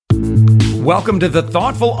Welcome to the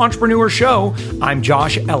Thoughtful Entrepreneur Show. I'm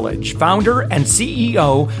Josh Elledge, founder and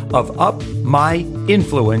CEO of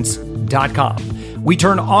UpMyInfluence.com. We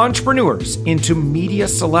turn entrepreneurs into media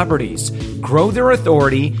celebrities, grow their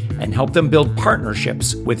authority, and help them build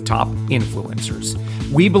partnerships with top influencers.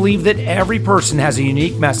 We believe that every person has a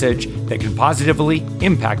unique message that can positively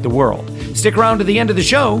impact the world. Stick around to the end of the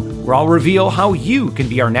show, where I'll reveal how you can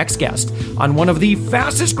be our next guest on one of the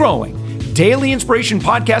fastest growing daily inspiration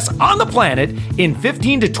podcasts on the planet in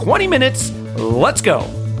 15 to 20 minutes. Let's go. All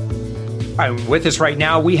right, with us right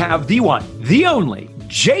now, we have the one, the only,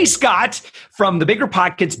 Jay Scott from the Bigger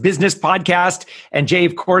Pockets Business Podcast. And Jay,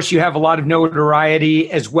 of course, you have a lot of notoriety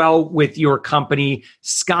as well with your company,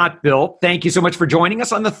 Scott Built. Thank you so much for joining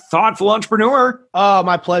us on the Thoughtful Entrepreneur. Oh,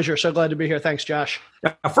 my pleasure. So glad to be here. Thanks, Josh.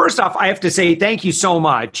 First off, I have to say thank you so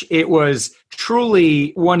much. It was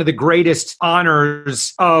truly one of the greatest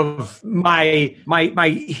honors of my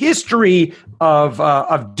history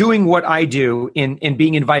of doing what I do in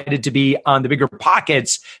being invited to be on the Bigger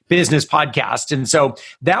Pockets Business Podcast. And so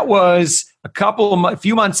that was a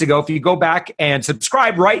few months ago. If you go back and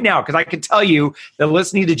subscribe right now, because I can tell you that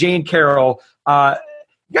listening to Jay and Carol, you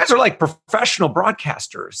guys are like professional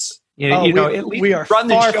broadcasters. At least we run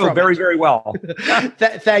the show very, very well.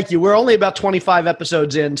 Thank you. We're only about 25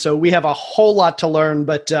 episodes in, so we have a whole lot to learn,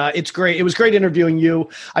 but it's great. It was great interviewing you.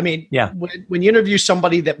 I mean, when you interview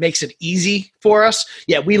somebody that makes it easy for us,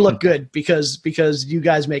 we look good because you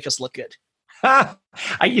guys make us look good. I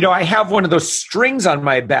have one of those strings on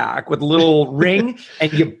my back with a little ring,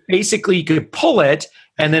 and you could pull it,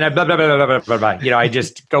 and then I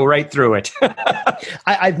just go right through it.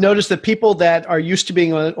 I've noticed that people that are used to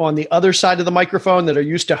being on the other side of the microphone, that are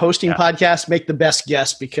used to hosting podcasts, make the best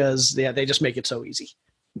guests because they just make it so easy.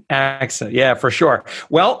 Excellent. Yeah, for sure.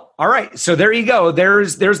 Well, all right. So there you go.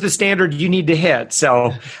 There's the standard you need to hit.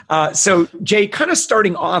 So Jay, kind of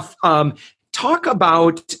starting off, talk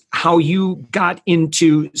about how you got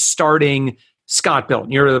into starting Scott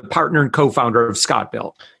Built. You're the partner and co-founder of Scott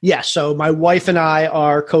Built. Yeah. So my wife and I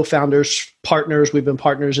are co-founders, partners. We've been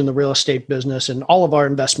partners in the real estate business and all of our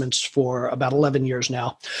investments for about 11 years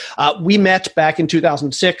now. We met back in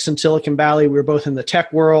 2006 in Silicon Valley. We were both in the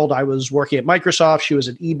tech world. I was working at Microsoft. She was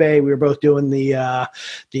at eBay. We were both doing the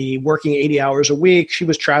working 80 hours a week. She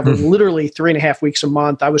was traveling literally 3.5 weeks a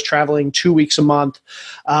month. I was traveling 2 weeks a month.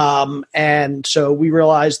 And so we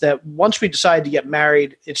realized that once we decided to get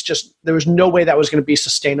married, there was no way that was going to be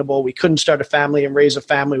sustainable. We couldn't start a family and raise a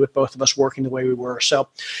family with both of us working the way we were. So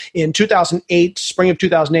in spring of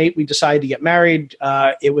 2008, we decided to get married.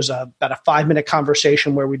 It was about a 5-minute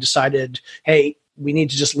conversation where we decided, hey, we need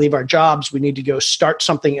to just leave our jobs. We need to go start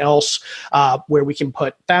something else where we can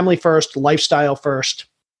put family first, lifestyle first.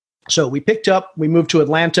 So we moved to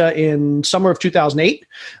Atlanta in summer of 2008,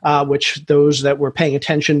 which those that were paying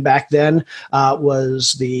attention back then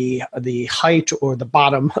was the height or the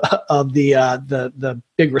bottom of the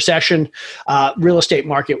big recession. Real estate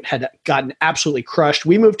market had gotten absolutely crushed.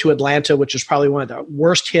 We moved to Atlanta, which is probably one of the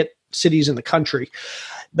worst hit cities in the country.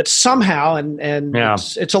 But somehow,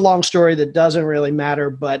 it's a long story that doesn't really matter,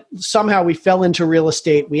 but somehow we fell into real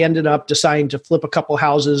estate. We ended up deciding to flip a couple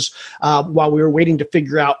houses while we were waiting to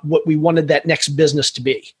figure out what we wanted that next business to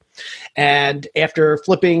be. And after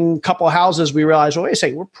flipping a couple of houses, we realized, well, wait a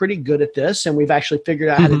second, we're pretty good at this. And we've actually figured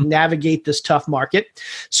out how to navigate this tough market.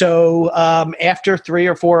 So after 3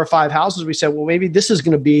 or 4 or 5 houses, we said, well, maybe this is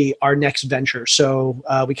going to be our next venture. So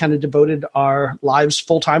we kind of devoted our lives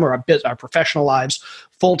full-time, or our professional lives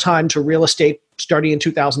full-time, to real estate starting in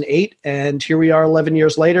 2008. And here we are 11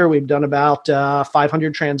 years later. We've done about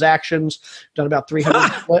 500 transactions, done about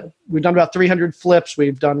 300. We've done about 300 flips.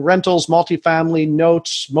 We've done rentals, multifamily,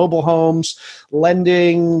 notes, mobile homes,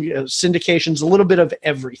 lending, syndications, a little bit of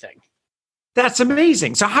everything. That's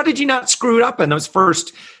amazing. So how did you not screw it up in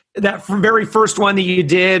that very first one that you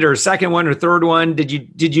did, or second one or third one?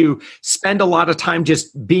 Did you spend a lot of time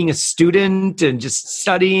just being a student and just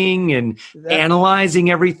studying and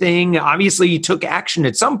analyzing everything? Obviously, you took action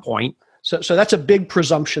at some point. So that's a big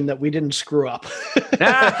presumption that we didn't screw up.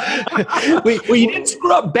 Well, you didn't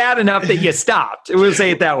screw up bad enough that you stopped. We'll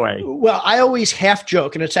say it that way. Well, I always half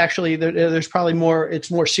joke, and it's actually, there's probably more,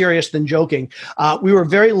 it's more serious than joking. We were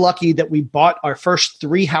very lucky that we bought our first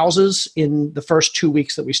 3 houses in the first 2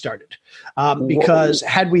 weeks that we started. Because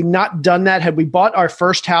had we not done that, had we bought our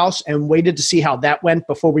first house and waited to see how that went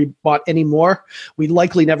before we bought any more, we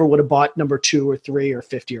likely never would have bought number 2 or 3 or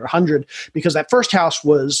 50 or 100, because that first house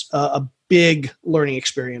was a big learning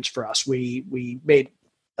experience for us. We made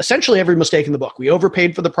essentially every mistake in the book. We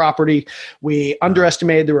overpaid for the property. We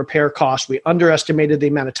underestimated the repair costs. We underestimated the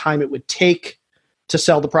amount of time it would take to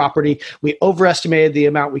sell the property. We overestimated the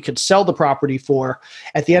amount we could sell the property for.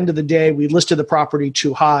 At the end of the day, we listed the property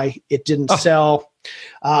too high. It didn't sell.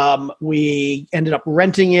 We ended up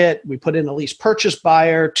renting it. We put in a lease purchase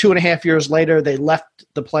buyer. 2.5 years later, they left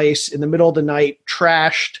the place in the middle of the night,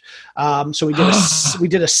 trashed. So we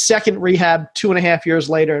did a second rehab 2.5 years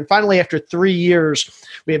later. And finally, after 3 years,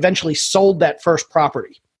 we eventually sold that first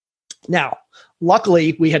property. Now,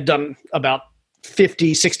 luckily, we had done about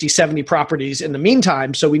 50, 60, 70 properties in the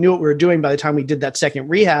meantime. So we knew what we were doing by the time we did that second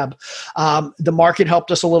rehab. The market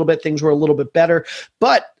helped us a little bit. Things were a little bit better.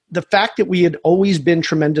 But the fact that we had always been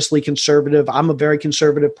tremendously conservative, I'm a very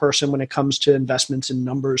conservative person when it comes to investments and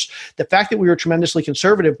numbers. The fact that we were tremendously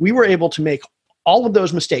conservative, we were able to make all of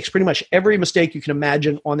those mistakes, pretty much every mistake you can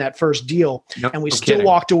imagine on that first deal. And we still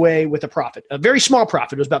walked away with a profit, a very small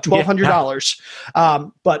profit. It was about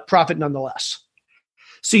 $1,200, but profit nonetheless.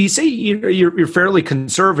 So you say you're fairly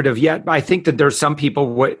conservative, yet I think that there's some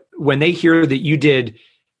people, when they hear that you did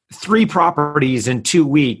 3 properties in 2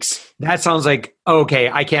 weeks, that sounds like, okay,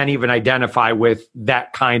 I can't even identify with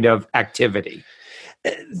that kind of activity.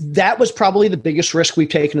 That was probably the biggest risk we've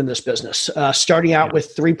taken in this business. Starting out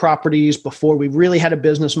with 3 properties before we really had a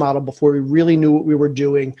business model, before we really knew what we were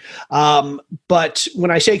doing. But when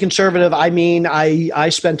I say conservative, I mean I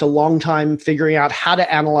spent a long time figuring out how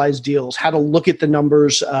to analyze deals, how to look at the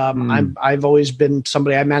numbers. I've always been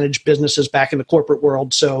somebody, I managed businesses back in the corporate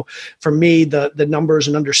world. So for me, the numbers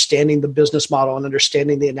and understanding the business model and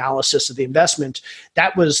understanding the analysis of the investment,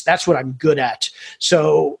 that's what I'm good at.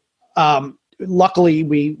 So luckily,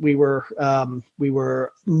 we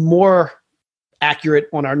were more accurate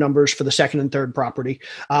on our numbers for the second and third property.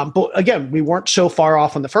 But again, we weren't so far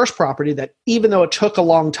off on the first property that even though it took a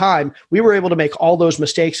long time, we were able to make all those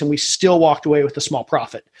mistakes and we still walked away with a small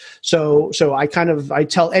profit. So I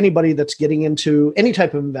tell anybody that's getting into any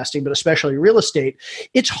type of investing, but especially real estate,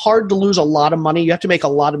 it's hard to lose a lot of money. You have to make a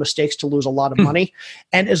lot of mistakes to lose a lot of money.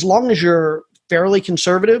 And as long as you're fairly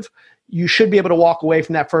conservative, you should be able to walk away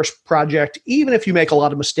from that first project, even if you make a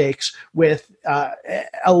lot of mistakes, with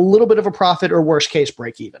a little bit of a profit or worst case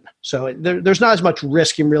break even. So there's not as much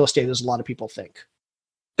risk in real estate as a lot of people think.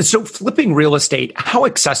 So flipping real estate, how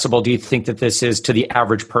accessible do you think that this is to the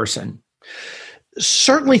average person?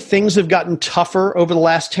 Certainly things have gotten tougher over the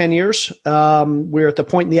last 10 years. We're at the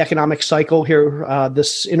point in the economic cycle here.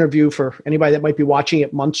 This interview, for anybody that might be watching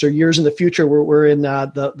it months or years in the future, we're in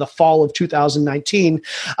the fall of 2019.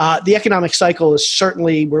 The economic cycle is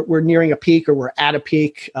certainly, we're nearing a peak, or we're at a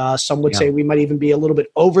peak. Some would say we might even be a little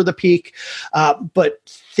bit over the peak. But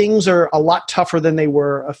things are a lot tougher than they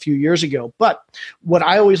were a few years ago. But what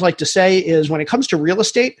I always like to say is, when it comes to real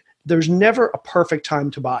estate, there's never a perfect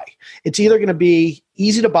time to buy. It's either going to be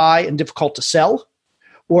easy to buy and difficult to sell,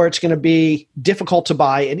 or it's going to be difficult to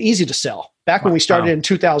buy and easy to sell. Back when we started in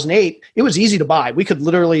 2008, it was easy to buy. We could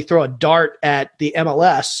literally throw a dart at the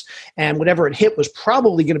MLS, and whatever it hit was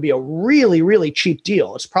probably going to be a really, really cheap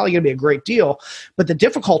deal. It's probably going to be a great deal. But the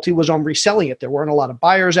difficulty was on reselling it. There weren't a lot of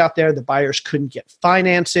buyers out there. The buyers couldn't get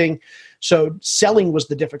financing. So selling was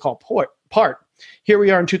the difficult part. Here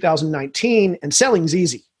we are in 2019, and selling's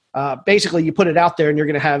easy. Basically, you put it out there and you're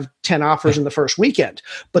going to have 10 offers in the first weekend,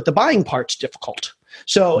 but the buying part's difficult.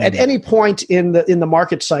 So at any point in the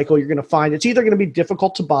market cycle, you're going to find it's either going to be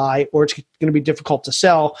difficult to buy or it's going to be difficult to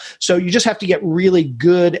sell. So you just have to get really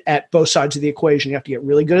good at both sides of the equation. You have to get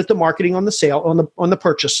really good at the marketing on the sale, on the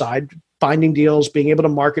purchase side, finding deals, being able to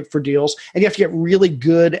market for deals, and you have to get really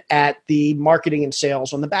good at the marketing and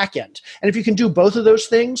sales on the back end. And if you can do both of those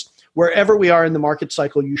things, wherever we are in the market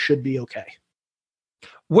cycle, you should be okay.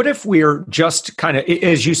 What if we're just kind of,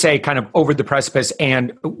 as you say, kind of over the precipice,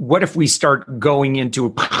 and what if we start going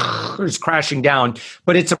into crashing down,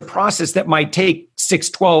 but it's a process that might take 6,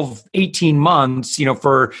 12, 18 months,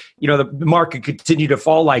 for, the market continue to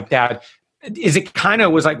fall like that? Is it kind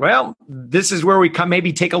of was like, well, this is where we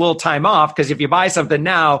maybe take a little time off, because if you buy something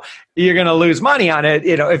now, you're going to lose money on it.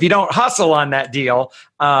 If you don't hustle on that deal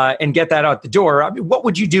and get that out the door. I mean, what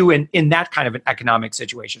would you do in that kind of an economic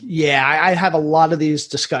situation? Yeah, I have a lot of these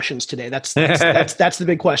discussions today. That's the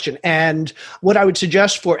big question. And what I would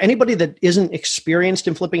suggest for anybody that isn't experienced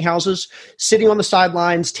in flipping houses, sitting on the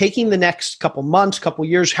sidelines, taking the next couple months, couple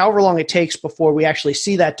years, however long it takes before we actually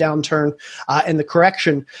see that downturn and the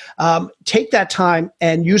correction, take that time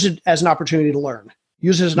and use it as an opportunity to learn.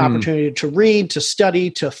 Use it as an opportunity to read, to study,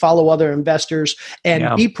 to follow other investors,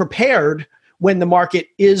 and be prepared when the market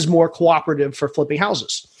is more cooperative for flipping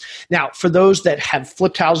houses. Now, for those that have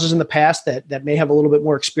flipped houses in the past that may have a little bit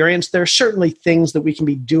more experience, there are certainly things that we can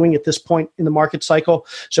be doing at this point in the market cycle.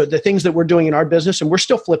 So the things that we're doing in our business, and we're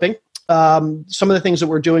still flipping, some of the things that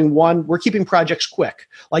we're doing, one, we're keeping projects quick.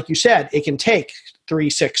 Like you said, it can take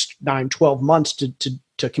 3, 6, 9, 12 months to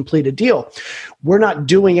complete a deal. We're not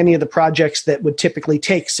doing any of the projects that would typically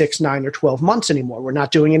take 6, 9, or 12 months anymore. We're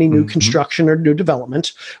not doing any new construction or new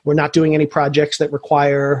development. We're not doing any projects that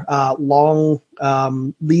require long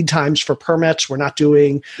lead times for permits. We're not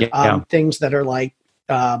doing things that are like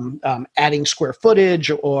adding square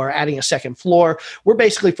footage or adding a second floor. We're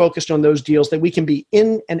basically focused on those deals that we can be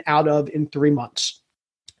in and out of in 3 months.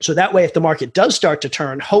 So that way, if the market does start to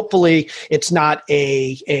turn, hopefully it's not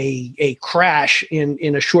a crash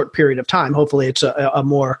in a short period of time. Hopefully it's a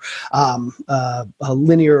more a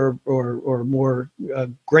linear or more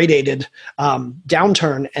gradated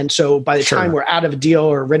downturn. And so by the time we're out of a deal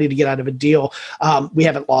or ready to get out of a deal, we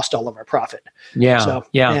haven't lost all of our profit.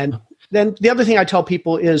 And then the other thing I tell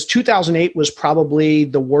people is 2008 was probably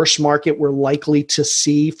the worst market we're likely to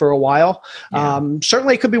see for a while.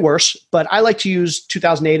 Certainly it could be worse, but I like to use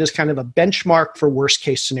 2008 as kind of a benchmark for worst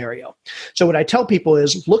case scenario. So what I tell people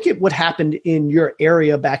is look at what happened in your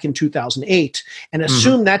area back in 2008 and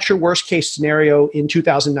assume that's your worst case scenario in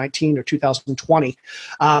 2019 or 2020.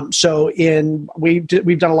 So we've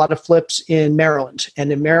done a lot of flips in Maryland,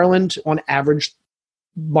 and in Maryland on average,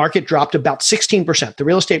 market dropped about 16%. The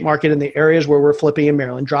real estate market in the areas where we're flipping in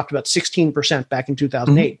Maryland dropped about 16% back in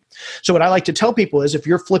 2008. So what I like to tell people is if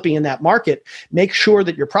you're flipping in that market, make sure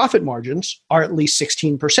that your profit margins are at least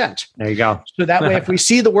 16%. There you go. So that way, if we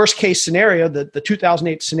see the worst case scenario, the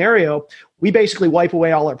 2008 scenario, we basically wipe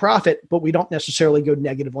away all our profit, but we don't necessarily go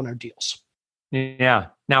negative on our deals. Yeah.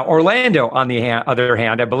 Now, Orlando, on the other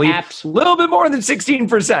hand, I believe a little bit more than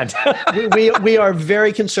 16%. we are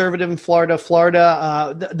very conservative in Florida.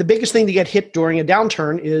 The biggest thing to get hit during a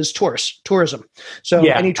downturn is tourism. So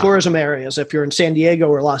any tourism areas, if you're in San Diego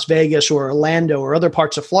or Las Vegas or Orlando or other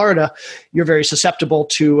parts of Florida, you're very susceptible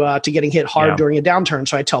to getting hit hard during a downturn.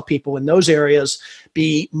 So I tell people in those areas,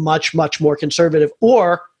 be much, much more conservative,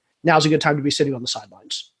 or now's a good time to be sitting on the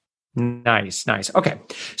sidelines. Nice. Okay.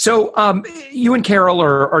 So you and Carol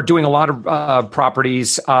are doing a lot of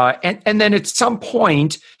properties. And then at some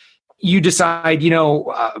point you decide,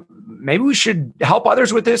 maybe we should help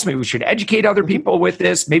others with this. Maybe we should educate other people with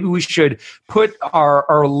this. Maybe we should put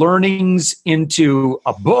our learnings into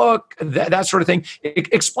a book, that sort of thing.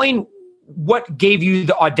 Explain what gave you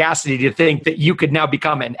the audacity to think that you could now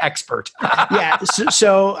become an expert?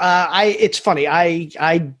 So it's funny.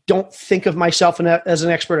 I don't think of myself as an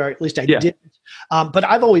expert, or at least I didn't. But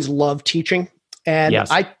I've always loved teaching. And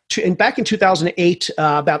back in 2008,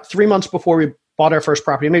 about 3 months before we bought our first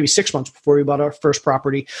property, maybe 6 months before we bought our first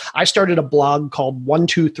property, I started a blog called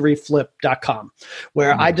 123flip.com,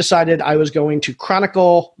 where I decided I was going to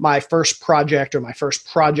chronicle my first project or my first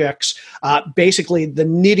projects, basically the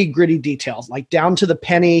nitty gritty details, like down to the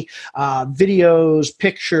penny, videos,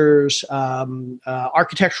 pictures,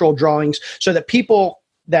 architectural drawings, so that people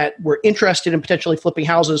that were interested in potentially flipping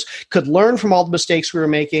houses could learn from all the mistakes we were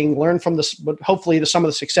making, learn from hopefully some of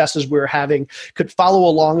the successes we were having, could follow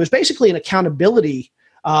along. It was basically an accountability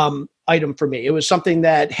item for me. It was something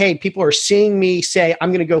that, hey, people are seeing me say, I'm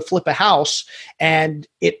going to go flip a house, and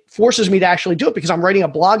it forces me to actually do it because I'm writing a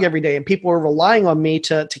blog every day and people are relying on me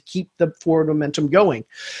to keep the forward momentum going.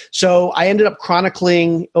 So I ended up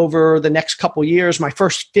chronicling over the next couple years my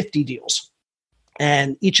first 50 deals.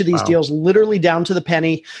 And each of these deals, literally down to the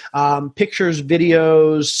penny, pictures,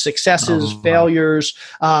 videos, successes, failures.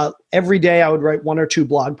 Every day I would write 1 or 2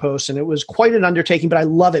 blog posts, and it was quite an undertaking, but I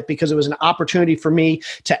love it because it was an opportunity for me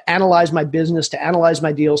to analyze my business, to analyze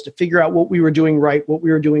my deals, to figure out what we were doing right, what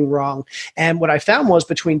we were doing wrong. And what I found was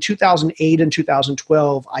between 2008 and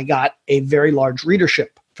 2012, I got a very large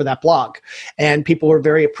readership for that blog. And people were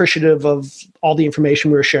very appreciative of all the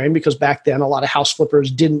information we were sharing, because back then a lot of house flippers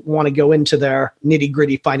didn't want to go into their nitty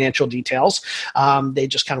gritty financial details. They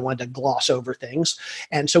just kind of wanted to gloss over things.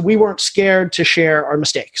 And so we weren't scared to share our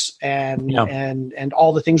mistakes and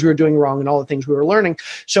all the things we were doing wrong and all the things we were learning.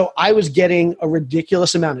 So I was getting a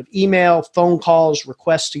ridiculous amount of email, phone calls,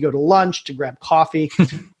 requests to go to lunch, to grab coffee.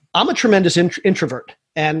 I'm a tremendous introvert.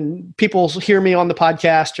 And people hear me on the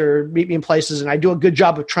podcast or meet me in places, and I do a good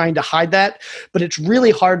job of trying to hide that. But it's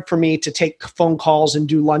really hard for me to take phone calls and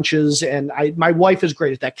do lunches. And my wife is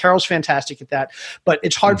great at that. Carol's fantastic at that. But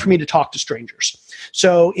it's hard for me to talk to strangers.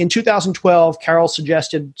 So in 2012, Carol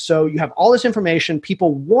suggested, so you have all this information.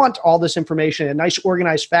 People want all this information in a nice,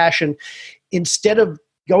 organized fashion. Instead of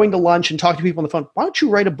going to lunch and talking to people on the phone. Why don't you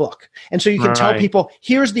write a book? And so you can tell people,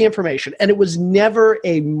 here's the information. And it was never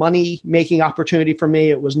a money-making opportunity for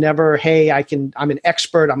me. It was never, hey, I'm an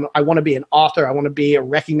expert. I want to be an author. I want to be a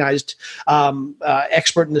recognized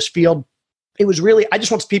expert in this field. It was really, I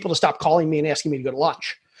just want people to stop calling me and asking me to go to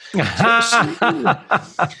lunch.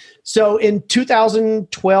 So in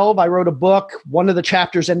 2012, I wrote a book. One of the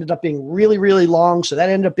chapters ended up being really, really long. So that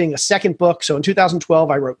ended up being a second book. So in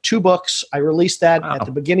 2012, I wrote 2 books. I released that at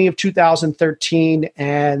the beginning of 2013,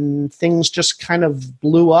 and things just kind of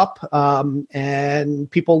blew up. And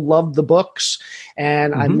people loved the books.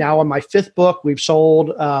 And I'm now on my 5th book. We've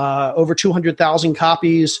sold over 200,000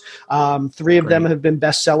 copies. 3 of them have been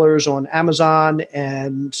bestsellers on Amazon.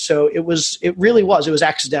 And so it was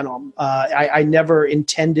accidental. I never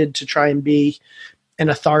intended to try and be an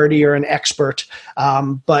authority or an expert.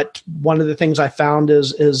 But one of the things I found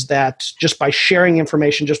is that just by sharing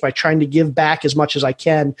information, just by trying to give back as much as I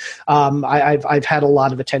can, I've had a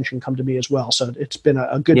lot of attention come to me as well. So it's been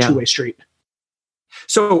a good two-way street.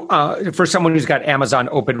 So for someone who's got Amazon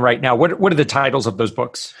open right now, what are the titles of those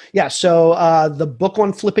books? Yeah, so the book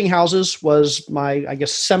on flipping houses was my, I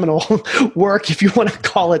guess, seminal work, if you want to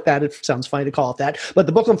call it that. It sounds funny to call it that. But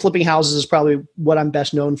the book on flipping houses is probably what I'm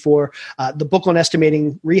best known for. The book on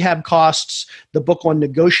estimating rehab costs, the book on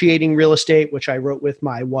negotiating real estate, which I wrote with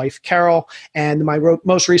my wife, Carol, and my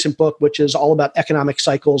most recent book, which is all about economic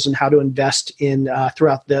cycles and how to invest in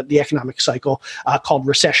throughout the economic cycle, called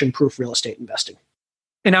Recession-Proof Real Estate Investing.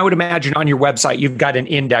 And I would imagine on your website, you've got an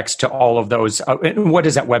index to all of those. What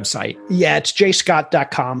is that website? Yeah, it's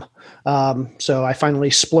jscott.com. So I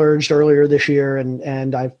finally splurged earlier this year,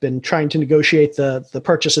 and I've been trying to negotiate the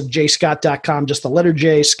purchase of jscott.com, just the letter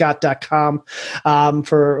J, scott.com,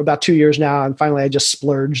 for about 2 years now. And finally, I just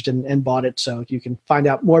splurged and bought it. So you can find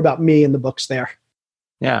out more about me in the books there.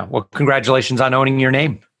 Yeah. Well, congratulations on owning your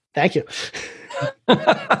name. Thank you.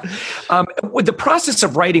 With the process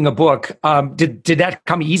of writing a book, did that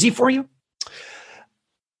come easy for you?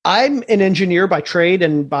 I'm an engineer by trade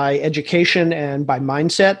and by education and by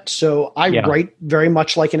mindset. So I write very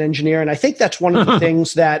much like an engineer. And I think that's one of the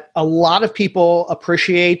things that a lot of people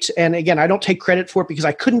appreciate. And again, I don't take credit for it because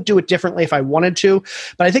I couldn't do it differently if I wanted to.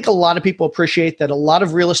 But I think a lot of people appreciate that a lot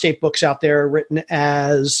of real estate books out there are written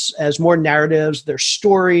as more narratives. They're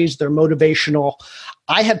stories. They're motivational.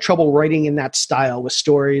 I have trouble writing in that style with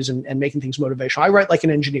stories and making things motivational. I write like an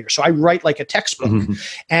engineer. So I write like a textbook. Mm-hmm.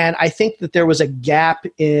 And I think that there was a gap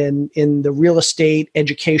in the real estate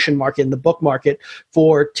education market, in the book market,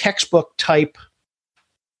 for textbook type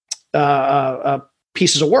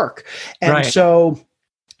pieces of work. And so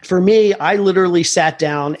for me, I literally sat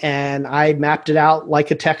down and I mapped it out like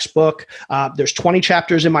a textbook. There's 20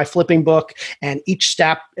 chapters in my flipping book, and each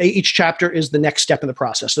chapter is the next step in the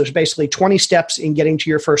process. There's basically 20 steps in getting to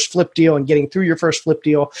your first flip deal and getting through your first flip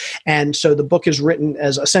deal. And so the book is written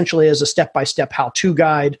as essentially as a step-by-step how-to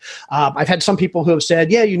guide. I've had some people who have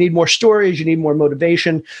said, yeah, you need more stories, you need more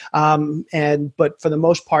motivation. But for the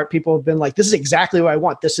most part, people have been like, this is exactly what I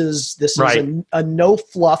want. This is a no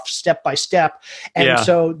fluff step-by-step. And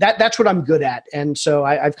so that's what I'm good at. And so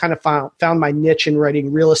I've kind of found my niche in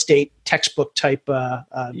writing real estate textbook type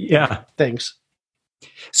things.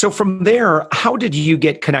 So from there, how did you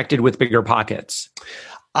get connected with BiggerPockets?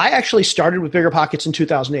 I actually started with BiggerPockets in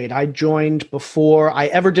 2008. I joined before I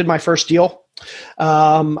ever did my first deal.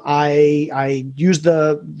 I used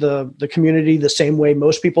the community the same way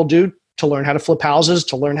most people do, to learn how to flip houses,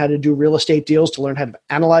 to learn how to do real estate deals, to learn how to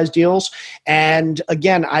analyze deals. And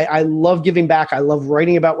again, I love giving back. I love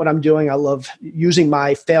writing about what I'm doing. I love using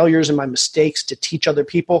my failures and my mistakes to teach other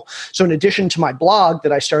people. So in addition to my blog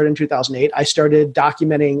that I started in 2008, I started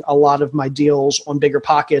documenting a lot of my deals on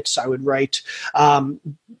BiggerPockets. I would write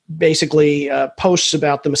posts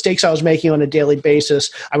about the mistakes I was making on a daily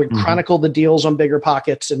basis. I would chronicle the deals on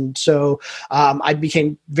BiggerPockets. And so I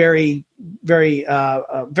became very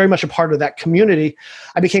much a part of that community.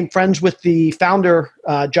 I became friends with the founder,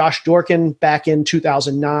 Josh Dorkin, back in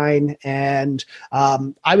 2009. And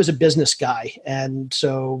I was a business guy. And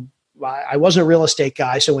so I wasn't a real estate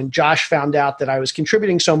guy. So when Josh found out that I was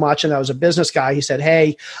contributing so much and I was a business guy, he said,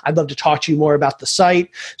 hey, I'd love to talk to you more about the site.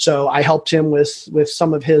 So I helped him with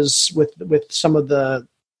some of the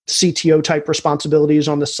CTO type responsibilities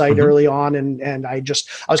on the site early on. And I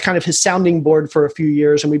was kind of his sounding board for a few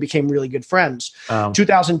years, and we became really good friends.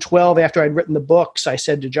 2012, after I'd written the books, I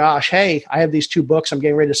said to Josh, hey, I have these 2 books. I'm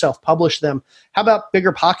getting ready to self-publish them. How about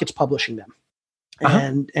BiggerPockets publishing them?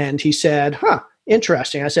 And he said,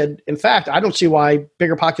 interesting. I said, in fact, I don't see why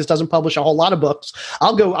BiggerPockets doesn't publish a whole lot of books.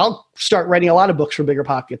 I'll start writing a lot of books for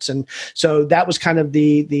BiggerPockets. And so that was kind of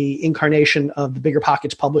the incarnation of the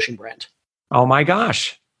BiggerPockets publishing brand. Oh my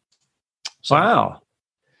gosh. Wow.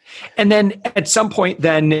 And then at some point,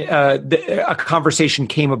 then a conversation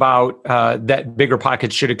came about that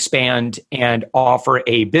BiggerPockets should expand and offer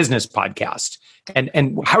a business podcast.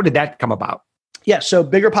 And how did that come about? Yeah, so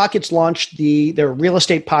BiggerPockets launched their real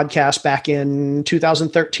estate podcast back in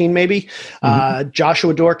 2013, maybe.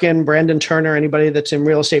 Joshua Dorkin, Brandon Turner, anybody that's in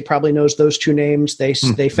real estate probably knows those two names. They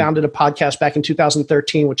founded a podcast back in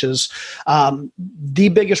 2013, which is the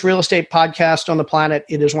biggest real estate podcast on the planet.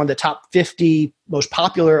 It is one of the top 50 most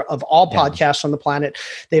popular of all podcasts on the planet.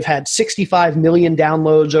 They've had 65 million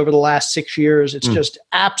downloads over the last 6 years. It's just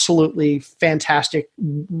absolutely fantastic,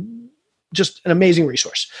 just an amazing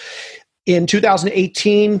resource. In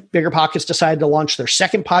 2018, BiggerPockets decided to launch their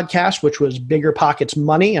second podcast, which was BiggerPockets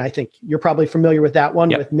Money. I think you're probably familiar with that one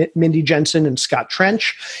with Mindy Jensen and Scott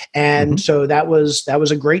Trench. And so that was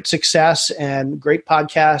a great success and great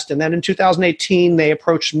podcast. And then in 2018, they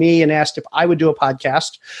approached me and asked if I would do a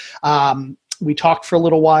podcast. We talked for a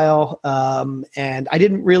little while, and I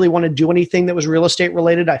didn't really want to do anything that was real estate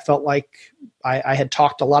related. I felt like I had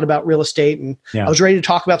talked a lot about real estate, and I was ready to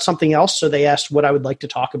talk about something else. So they asked what I would like to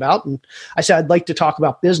talk about. And I said, I'd like to talk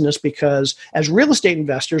about business, because as real estate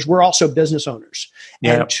investors, we're also business owners.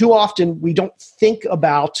 And too often we don't think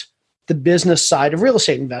about the business side of real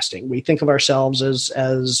estate investing. We think of ourselves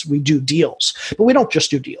as we do deals, but we don't just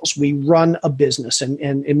do deals. We run a business. And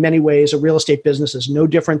in many ways, a real estate business is no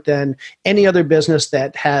different than any other business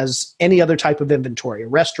that has any other type of inventory, a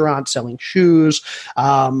restaurant selling shoes,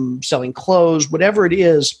 selling clothes, whatever it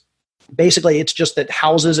is. Basically, it's just that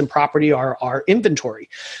houses and property are inventory.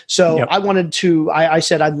 So I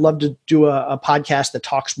said, I'd love to do a podcast that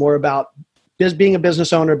talks more about being a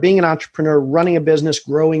business owner, being an entrepreneur, running a business,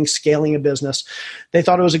 growing, scaling a business. They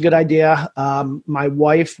thought it was a good idea. My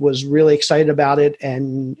wife was really excited about it,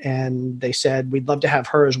 and they said we'd love to have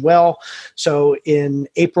her as well. So in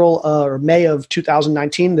April or May of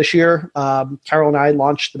 2019, this year, Carol and I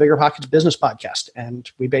launched the BiggerPockets Business Podcast,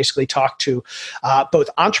 and we basically talked to both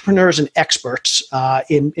entrepreneurs and experts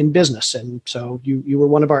in business. And so you were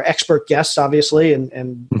one of our expert guests, obviously,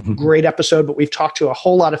 and great episode. But we've talked to a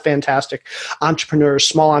whole lot of fantastic entrepreneurs,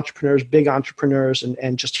 small entrepreneurs, big entrepreneurs,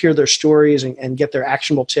 and just hear their stories and get their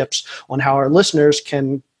actionable tips on how our listeners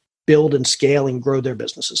can build and scale and grow their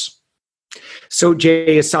businesses. So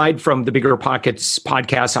Jay, aside from the BiggerPockets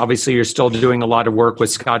podcast, obviously you're still doing a lot of work with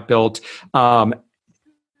Scott Built.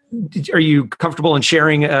 Are you comfortable in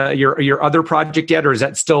sharing your other project yet, or is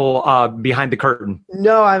that still behind the curtain?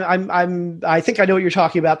 No, I think I know what you're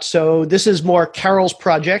talking about. So this is more Carol's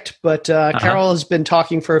project, but Carol has been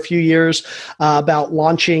talking for a few years about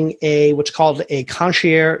launching what's called a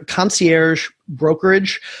concierge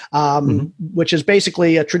brokerage, which is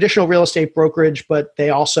basically a traditional real estate brokerage, but they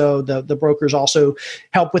also, the brokers also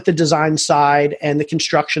help with the design side and the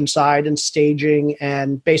construction side and staging,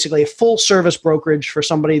 and basically a full service brokerage for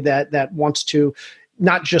somebody that wants to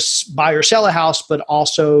not just buy or sell a house, but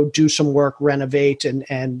also do some work, renovate,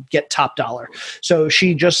 and get top dollar. So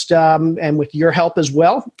she just, and with your help as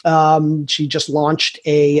well, she just launched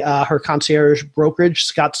her concierge brokerage,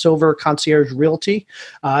 Scott Silver Concierge Realty,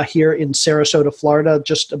 here in Sarasota, Florida,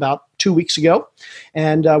 just about 2 weeks ago.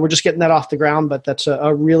 And we're just getting that off the ground, but that's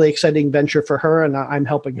a really exciting venture for her, and I'm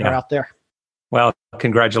helping her out there. Well,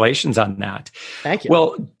 congratulations on that. Thank you.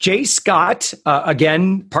 Well, Jay Scott,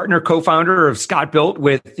 again, partner, co-founder of Scott Built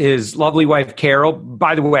with his lovely wife, Carol.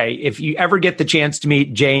 By the way, if you ever get the chance to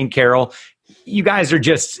meet Jay and Carol, you guys are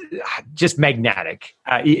just magnetic.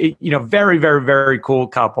 Very, very, very cool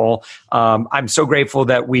couple. I'm so grateful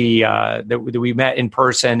that we met in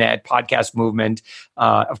person at Podcast Movement.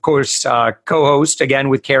 Of course, co-host again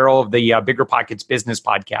with Carol of the BiggerPockets Business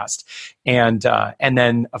Podcast, and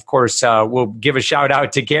then of course we'll give a shout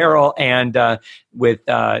out to Carol and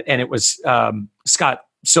it was Scott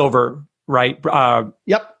Silver, right?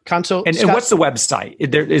 Yep. Console. And what's the website?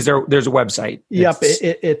 There's a website. Yep.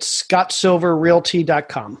 It's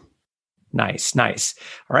scottsilverrealty.com. Nice.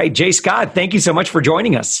 All right. Jay Scott, thank you so much for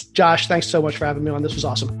joining us. Josh, thanks so much for having me on. This was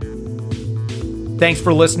awesome. Thanks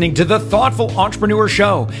for listening to the Thoughtful Entrepreneur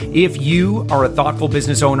Show. If you are a thoughtful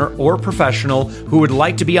business owner or professional who would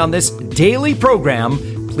like to be on this daily program,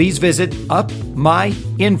 please visit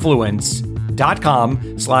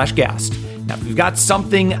upmyinfluence.com/guest. Now, if you've got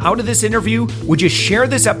something out of this interview, would you share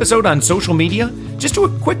this episode on social media? Just do a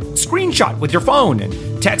quick screenshot with your phone and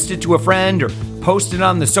text it to a friend or post it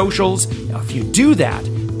on the socials. Now, if you do that,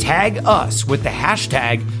 tag us with the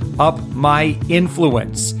hashtag Up My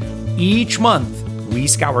Influence. Each month, we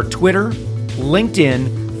scour Twitter, LinkedIn,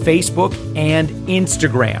 Facebook, and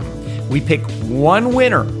Instagram. We pick one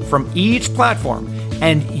winner from each platform,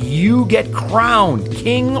 and you get crowned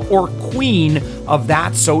king or queen of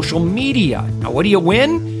that social media. Now, what do you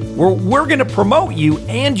win? We're going to promote you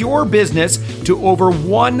and your business to over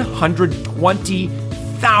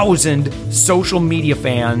 120,000 social media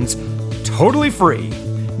fans, totally free.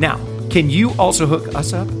 Now, can you also hook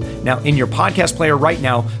us up? Now, in your podcast player right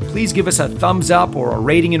now, please give us a thumbs up or a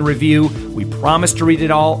rating and review. We promise to read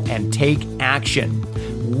it all and take action.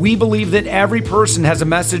 We believe that every person has a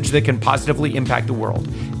message that can positively impact the world.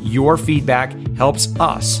 Your feedback helps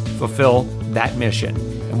us fulfill that mission.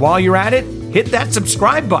 And while you're at it, hit that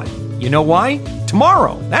subscribe button. You know why?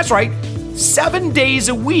 Tomorrow, that's right, 7 days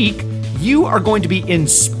a week, you are going to be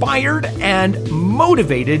inspired and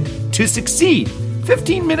motivated to succeed.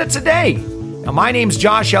 15 minutes a day. Now, my name's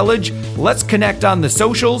Josh Elledge. Let's connect on the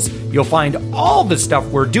socials. You'll find all the stuff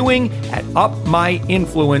we're doing at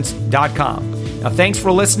upmyinfluence.com. Now, thanks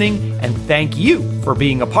for listening, and thank you for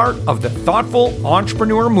being a part of the Thoughtful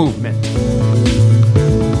Entrepreneur Movement.